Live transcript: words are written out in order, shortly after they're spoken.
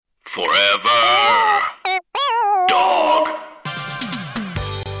Forever. Dog.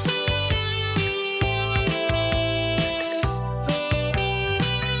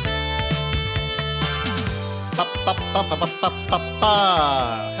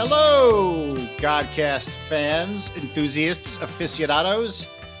 Hello, Godcast fans, enthusiasts, aficionados.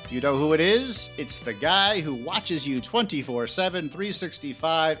 You know who it is. It's the guy who watches you 24/7,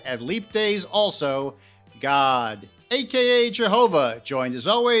 365, and leap days also, God, a.k.a. Jehovah, joined as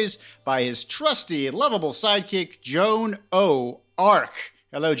always by his trusty and lovable sidekick, Joan O. Arc.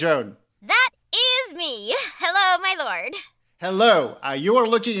 Hello, Joan. That is me. Hello, my lord. Hello. You are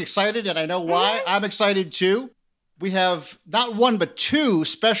looking excited, and I know why. I'm excited, too. We have not one, but two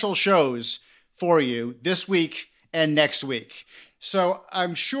special shows for you this week and next week. So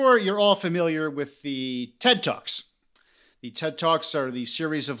I'm sure you're all familiar with the TED Talks. The TED Talks are the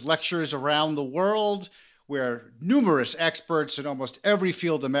series of lectures around the world where numerous experts in almost every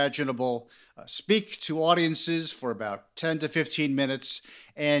field imaginable speak to audiences for about 10 to 15 minutes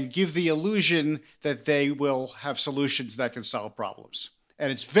and give the illusion that they will have solutions that can solve problems.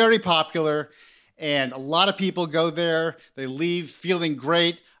 And it's very popular. And a lot of people go there, they leave feeling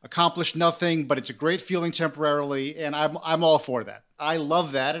great, accomplish nothing, but it's a great feeling temporarily, and I'm all for that. I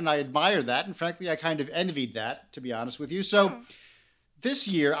love that, and I admire that, and frankly, I kind of envied that, to be honest with you. So this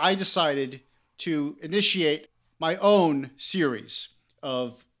year, I decided to initiate my own series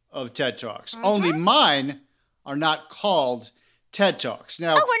of TED Talks. Only mine are not called TED Talks.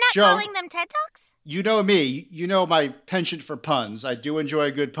 Now, we're not Joan, calling them TED Talks? You know me. You know my penchant for puns. I do enjoy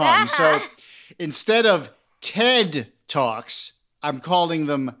a good pun. So instead of TED Talks, I'm calling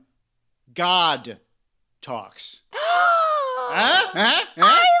them God Talks. I love it!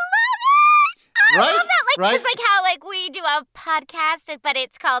 I Right? love that. Right? Just like how we do a podcast, but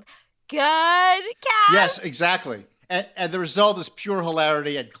it's called Godcast. Yes, exactly. And the result is pure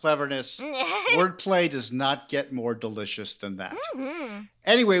hilarity and cleverness. Wordplay does not get more delicious than that.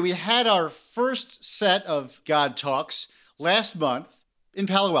 Anyway, we had our first set of God Talks last month in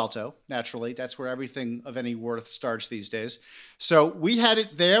Palo Alto, naturally. That's where everything of any worth starts these days. So we had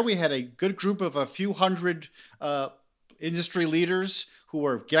it there. We had a good group of a few hundred industry leaders who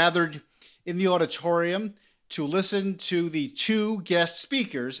were gathered in the auditorium to listen to the two guest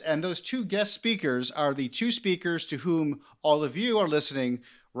speakers. And those two guest speakers are the two speakers to whom all of you are listening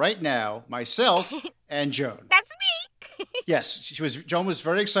right now, myself and Joan. That's me. Yes, Joan was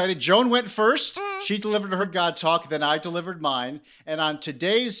very excited. Joan went first. She delivered her God Talk, then I delivered mine. And on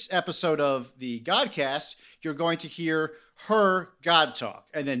today's episode of the Godcast, you're going to hear her God Talk.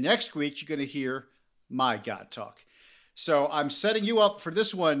 And then next week, you're going to hear my God Talk. So I'm setting you up for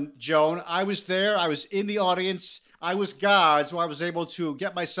this one, Joan. I was there. I was in the audience. I was God, so I was able to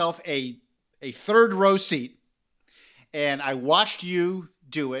get myself a third row seat. And I watched you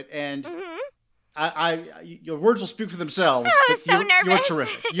do it. And your words will speak for themselves. I was so nervous. You were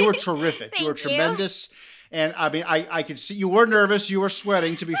terrific. You were terrific. You were tremendous. And I mean, I could see you were nervous. You were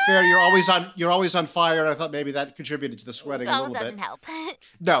sweating. To be fair, you're always on fire. And I thought maybe that contributed to the sweating a little bit. Well, it doesn't help.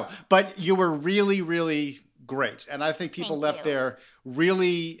 No, but you were really, really great. And I think people left there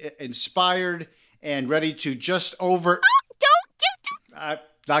really inspired and ready to just over...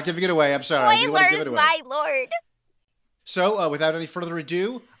 not giving it away. I'm sorry. Spoilers, my lord. So, without any further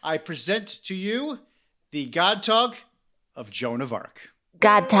ado, I present to you the God Talk of Joan of Arc.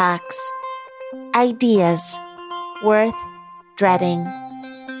 God Talks. Ideas worth dreading.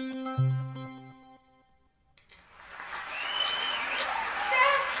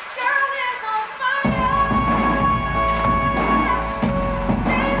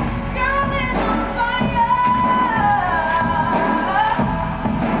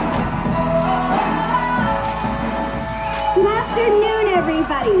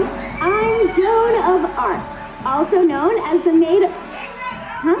 I'm Joan of Arc, also known as the maid of...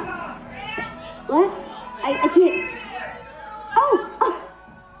 Huh? What? I can't... Oh,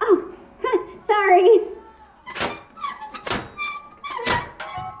 sorry.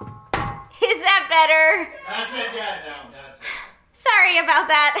 Is that better? That's it, yeah, no, that's it. Sorry about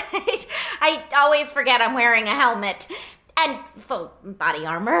that. I always forget I'm wearing a helmet and full body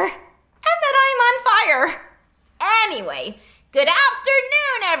armor, and that I'm on fire. Anyway, good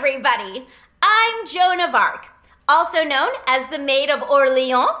afternoon, everybody. I'm Joan of Arc, also known as the Maid of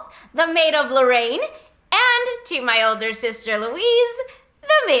Orleans, the Maid of Lorraine, and, to my older sister Louise,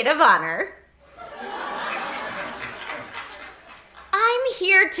 the Maid of Honor. I'm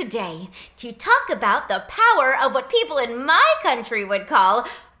here today to talk about the power of what people in my country would call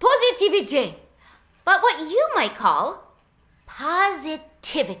positivité, but what you might call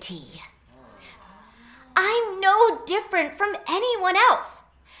positivity. I'm no different from anyone else.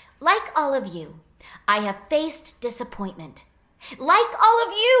 Like all of you, I have faced disappointment. Like all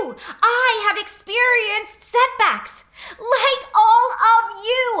of you, I have experienced setbacks. Like all of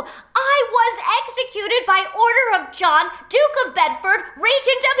you, I was executed by order of John, Duke of Bedford,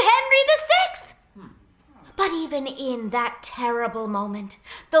 Regent of Henry VI. But even in that terrible moment,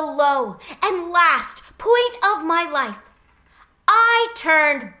 the low and last point of my life, I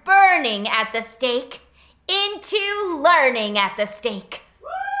turned burning at the stake into learning at the stake.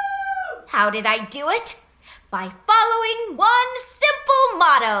 How did I do it? By following one simple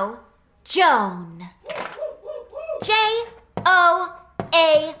motto, Joan. Joan.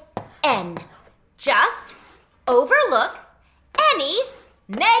 Just overlook any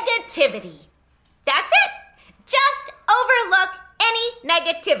negativity. That's it. Just overlook any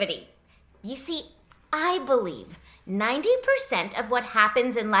negativity. You see, I believe 90% of what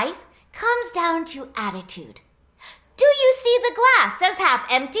happens in life comes down to attitude. Do you see the glass as half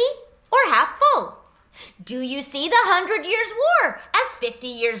empty or half full? Do you see the 100 Years' War as 50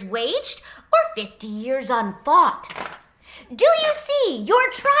 years waged or 50 years unfought? Do you see your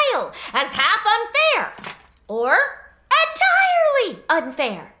trial as half unfair or entirely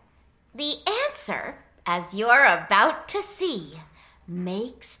unfair? The answer, as you're about to see,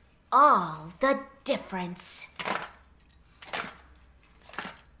 makes all the difference.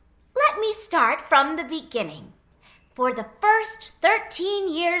 Let me start from the beginning. For the first 13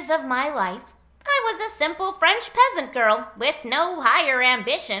 years of my life, I was a simple French peasant girl with no higher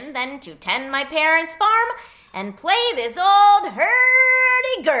ambition than to tend my parents' farm and play this old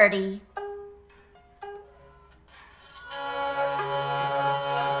hurdy-gurdy.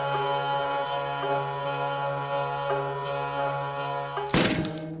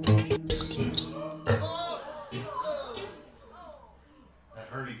 That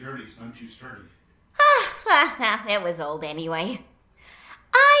hurdy-gurdy's not too sturdy. It was old anyway.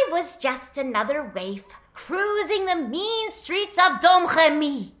 I was just another waif cruising the mean streets of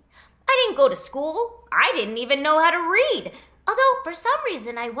Domremy. I didn't go to school. I didn't even know how to read, although for some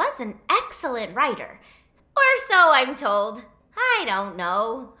reason I was an excellent writer. Or so I'm told. I don't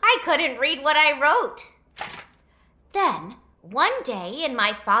know. I couldn't read what I wrote. Then, one day in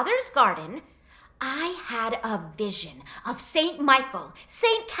my father's garden, I had a vision of St. Michael,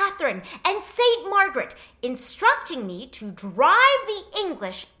 St. Catherine, and St. Margaret instructing me to drive the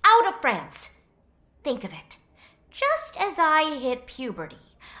English out of France. Think of it. Just as I hit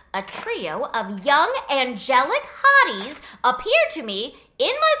puberty, a trio of young angelic hotties appeared to me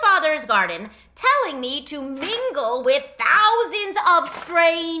in my father's garden, telling me to mingle with thousands of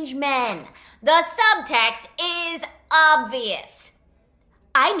strange men. The subtext is obvious.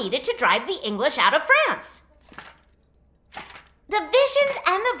 I needed to drive the English out of France. The visions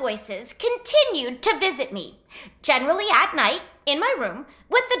and the voices continued to visit me, generally at night in my room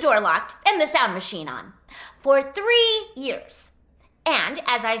with the door locked and the sound machine on, for 3 years. And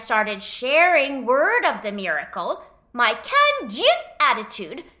as I started sharing word of the miracle, my can-do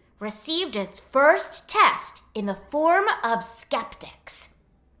attitude received its first test in the form of skeptics.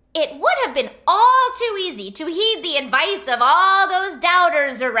 It would have been all too easy to heed the advice of all those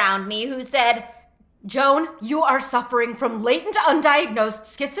doubters around me who said, Joan, you are suffering from latent undiagnosed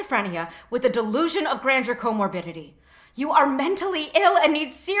schizophrenia with a delusion of grandeur comorbidity. You are mentally ill and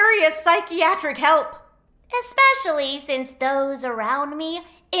need serious psychiatric help. especially since those around me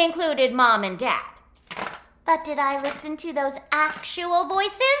included Mom and Dad. But did I listen to those actual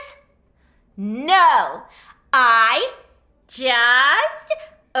voices? No, I just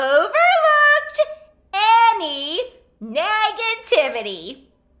overlooked any negativity.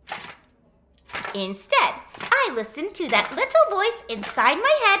 Instead, I listened to that little voice inside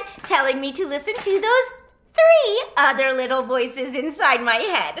my head telling me to listen to those 3 other little voices inside my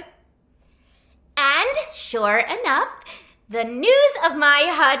head. And sure enough, the news of my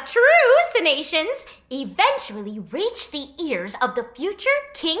hallucinations eventually reached the ears of the future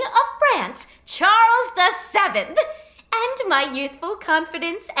King of France, Charles VII, and my youthful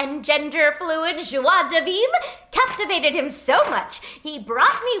confidence and gender-fluid joie de vivre captivated him so much, he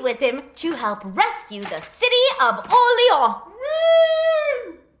brought me with him to help rescue the city of Orleans.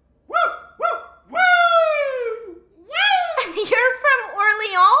 Woo! Woo! Woo! Woo! You're from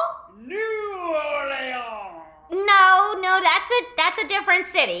Orleans? New Orleans! No, that's a different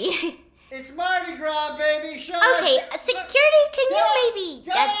city. It's Mardi Gras, baby. Show Okay, us. security, can you maybe...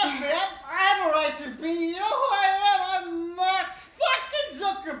 Get off me. I have a right to be. You know who I am? I'm Mark fucking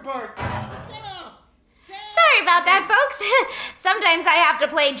Zuckerberg. Get off. Sorry about that, folks. Sometimes I have to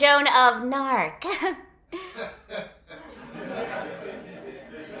play Joan of Narc.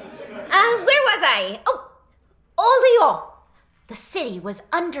 Where was I? Oh, Orleans. The city was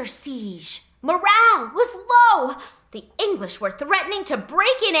under siege. Morale was low. The English were threatening to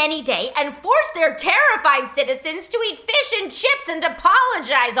break in any day and force their terrified citizens to eat fish and chips and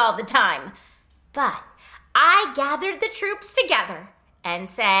apologize all the time. But I gathered the troops together and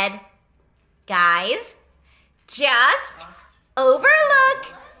said, guys, just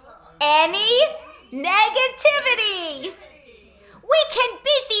overlook any negativity. We can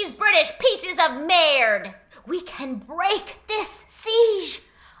beat these British pieces of merde. We can break this siege.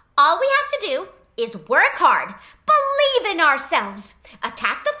 All we have to do is work hard, believe in ourselves,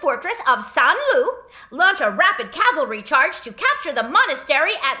 attack the fortress of Saint-Lô, launch a rapid cavalry charge to capture the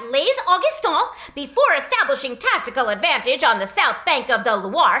monastery at Les Augustins before establishing tactical advantage on the south bank of the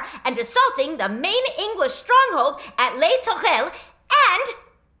Loire and assaulting the main English stronghold at Les Tourelles, and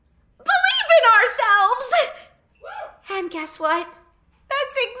believe in ourselves. And guess what?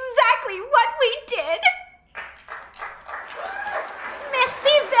 That's exactly what we did.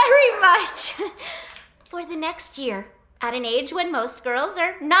 Merci very much. For the next year, at an age when most girls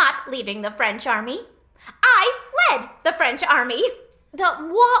are not leaving the French army, I led the French army. The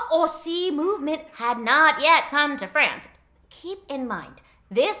Moi aussi movement had not yet come to France. Keep in mind,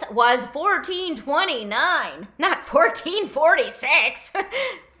 this was 1429, not 1446.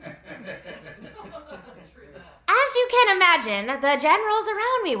 As you can imagine, the generals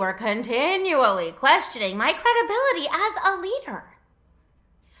around me were continually questioning my credibility as a leader.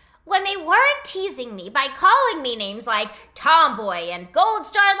 When they weren't teasing me by calling me names like tomboy and gold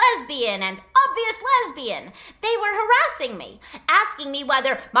star lesbian and obvious lesbian, they were harassing me, asking me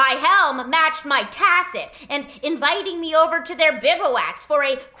whether my helm matched my tasset, and inviting me over to their bivouacs for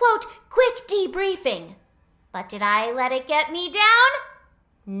a, quote, quick debriefing. But did I let it get me down?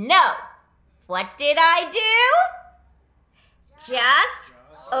 No. What did I do? Just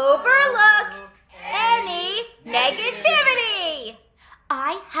overlook any negativity.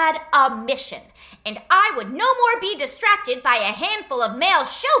 I had a mission, and I would no more be distracted by a handful of male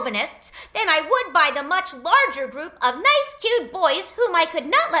chauvinists than I would by the much larger group of nice, cute boys whom I could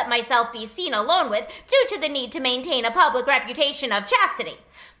not let myself be seen alone with due to the need to maintain a public reputation of chastity,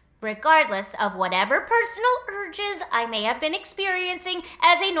 regardless of whatever personal urges I may have been experiencing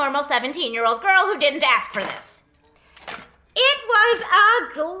as a normal 17-year-old girl who didn't ask for this. It was a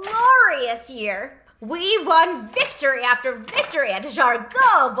glorious year. We won victory after victory at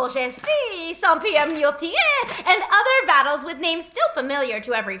Jargeau, Beaugency, Saint-Pierre-Moutier, and other battles with names still familiar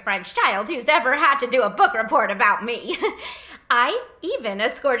to every French child who's ever had to do a book report about me. I even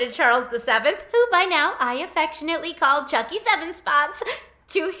escorted Charles VII, who by now I affectionately called Chucky Seven Spots,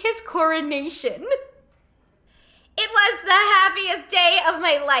 to his coronation. It was the happiest day of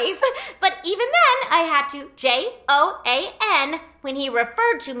my life, but even then I had to J-O-A-N when he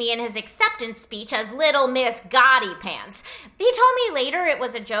referred to me in his acceptance speech as Little Miss Gaudy Pants. He told me later it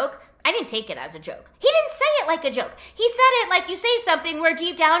was a joke. I didn't take it as a joke. He didn't say it like a joke. He said it like you say something where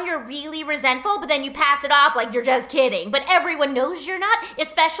deep down you're really resentful, but then you pass it off like you're just kidding. But everyone knows you're not,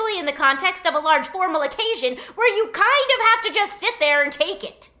 especially in the context of a large formal occasion where you kind of have to just sit there and take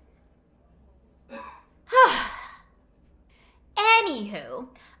it. Anywho,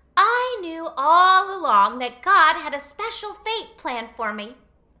 I knew all along that God had a special fate planned for me.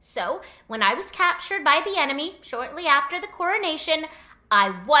 So, when I was captured by the enemy shortly after the coronation,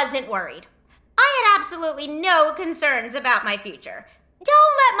 I wasn't worried. I had absolutely no concerns about my future.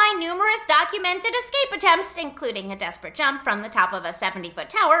 Don't let my numerous documented escape attempts, including a desperate jump from the top of a 70-foot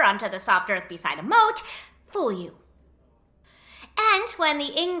tower onto the soft earth beside a moat, fool you. And when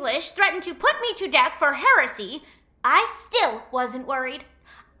the English threatened to put me to death for heresy, I still wasn't worried.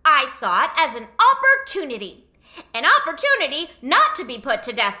 I saw it as an opportunity not to be put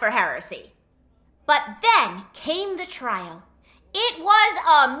to death for heresy. But then came the trial. It was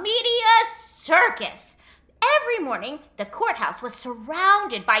a media circus. Every morning, the courthouse was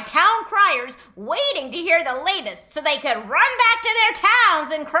surrounded by town criers waiting to hear the latest so they could run back to their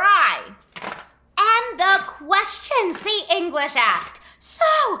towns and cry. And the questions the English asked,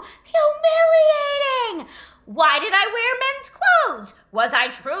 so humiliating. Why did I wear men's clothes? Was I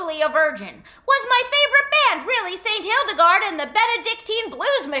truly a virgin? Was my favorite band really St. Hildegard and the Benedictine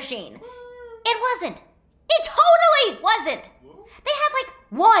Blues Machine? It wasn't. It totally wasn't. They had like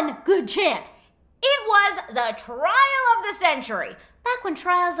one good chant. It was the trial of the century, back when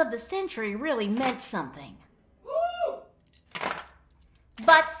trials of the century really meant something.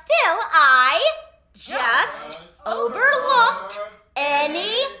 But still, I just overlooked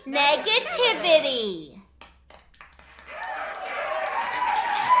any negativity.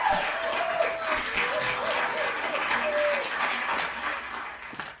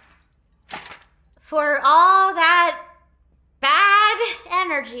 For all that bad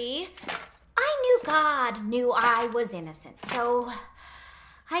energy, I knew God knew I was innocent. So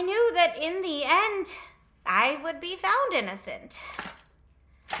I knew that in the end, I would be found innocent.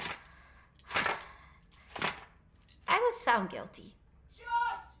 I was found guilty.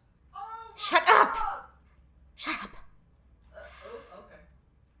 Shut up! Shut up. Okay.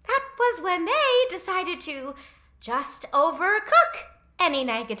 That was when they decided to just overcook any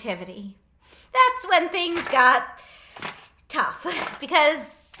negativity. That's when things got tough,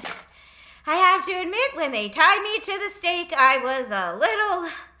 because I have to admit, when they tied me to the stake, I was a little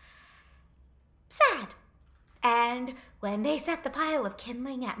sad. And when they set the pile of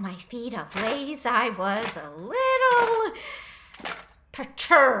kindling at my feet ablaze, I was a little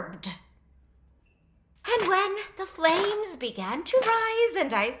perturbed. And when the flames began to rise,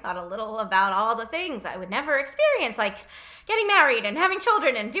 and I thought a little about all the things I would never experience, like getting married and having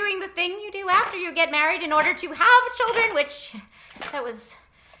children and doing the thing you do after you get married in order to have children, which that was,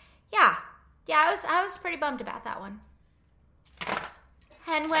 I was pretty bummed about that one.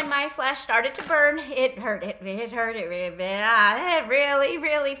 And when my flesh started to burn, it hurt. It really,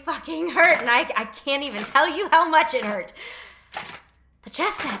 really fucking hurt. And I can't even tell you how much it hurt. But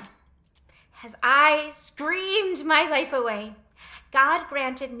just then, as I screamed my life away, God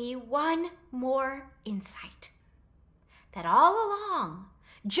granted me one more insight. That all along,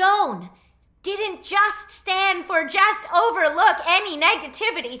 Joan didn't just stand for just overlook any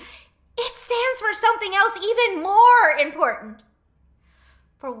negativity. It stands for something else even more important.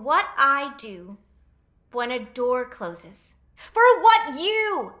 For what I do when a door closes. For what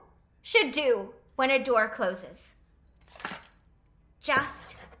you should do when a door closes.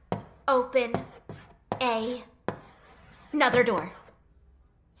 Just open another door.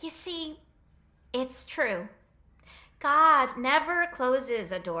 You see, it's true. God never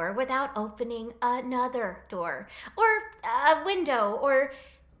closes a door without opening another door, or a window, or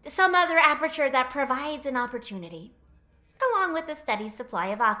some other aperture that provides an opportunity, along with a steady supply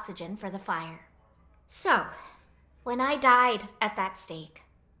of oxygen for the fire. So, when I died at that stake,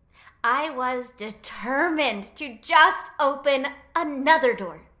 I was determined to just open another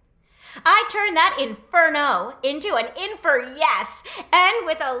door. I turned that inferno into an infer-yes, and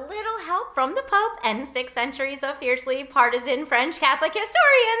with a little help from the Pope and 6 centuries of fiercely partisan French Catholic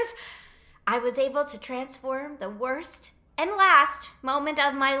historians, I was able to transform the worst and last moment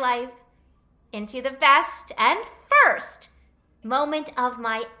of my life into the best and first moment of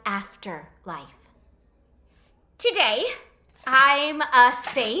my afterlife. Today, I'm a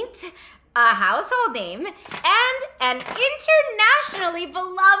saint, a household name, and an internationally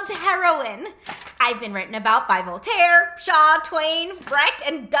beloved heroine. I've been written about by Voltaire, Shaw, Twain, Brecht,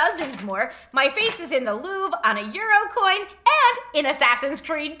 and dozens more. My face is in the Louvre, on a euro coin, and in Assassin's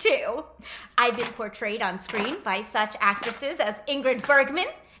Creed 2. I've been portrayed on screen by such actresses as Ingrid Bergman,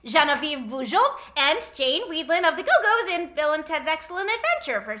 Genevieve Bujold, and Jane Weedland of the Go-Go's in Bill and Ted's Excellent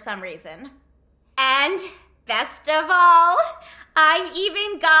Adventure for some reason. And best of all, I'm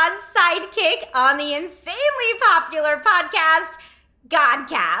even God's sidekick on the insanely popular podcast,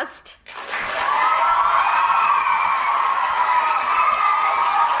 Godcast.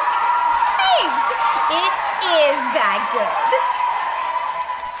 Thanks! It is that good.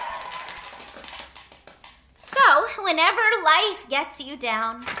 So, whenever life gets you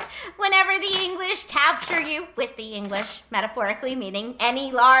down, whenever the English capture you, with the English metaphorically meaning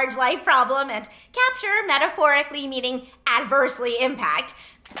any large life problem, and capture metaphorically meaning adversely impact,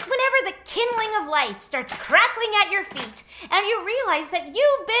 whenever the kindling of life starts crackling at your feet, and you realize that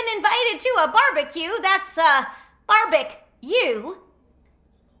you've been invited to a barbecue that's, barbic-you,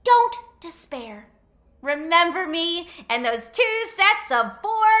 don't despair. Remember me and those 2 sets of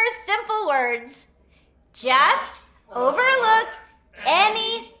 4 simple words. Just overlook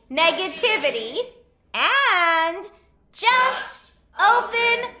any negativity and just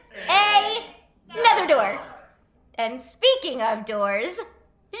open another door. And speaking of doors,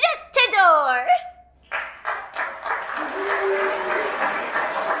 je door.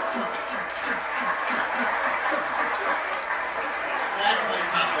 That's my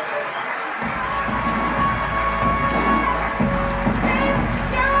topic.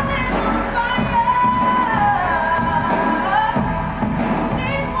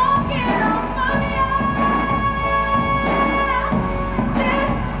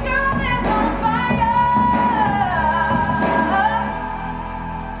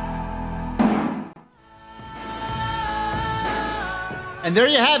 And there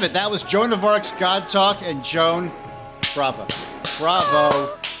you have it. That was Joan of Arc's God Talk, and Joan, bravo.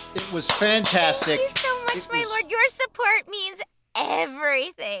 Bravo. It was fantastic. Thank you so much, my lord. Your support means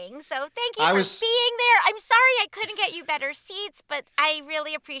everything. So thank you for being there. I'm sorry I couldn't get you better seats, but I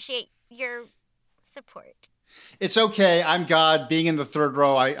really appreciate your support. It's okay. I'm God. Being in the third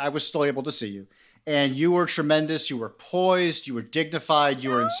row, I was still able to see you. And you were tremendous. You were poised. You were dignified. You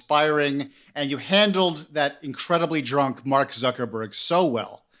were inspiring. And you handled that incredibly drunk Mark Zuckerberg so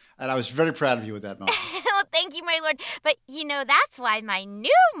well. And I was very proud of you at that moment. Well, thank you, my lord. But, that's why my new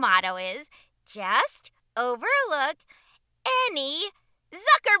motto is just overlook any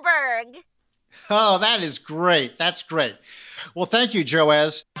Zuckerberg. Oh, that is great. That's great. Well, thank you,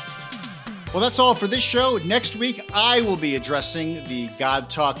 Joaz. Well, that's all for this show. Next week, I will be addressing the God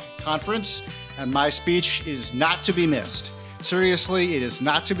Talk conference, and my speech is not to be missed. Seriously, it is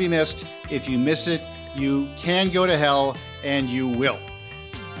not to be missed. If you miss it, you can go to hell, and you will.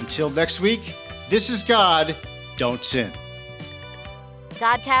 Until next week, this is God. Don't sin.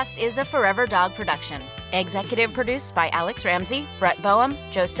 Godcast is a Forever Dog production. Executive produced by Alex Ramsey, Brett Boehm,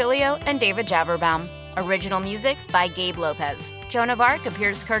 Joe Cilio, and David Jaberbaum. Original music by Gabe Lopez. Joan of Arc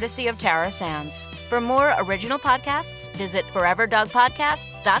appears courtesy of Tara Sands. For more original podcasts, visit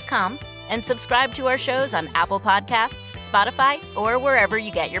foreverdogpodcasts.com and subscribe to our shows on Apple Podcasts, Spotify, or wherever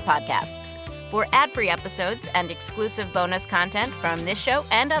you get your podcasts. For ad-free episodes and exclusive bonus content from this show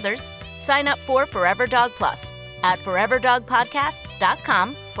and others, sign up for Forever Dog Plus at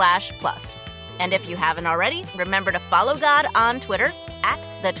foreverdogpodcasts.com/plus. And if you haven't already, remember to follow God on Twitter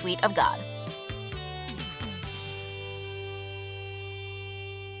 @TheTweetOfGod.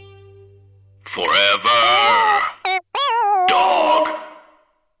 Forever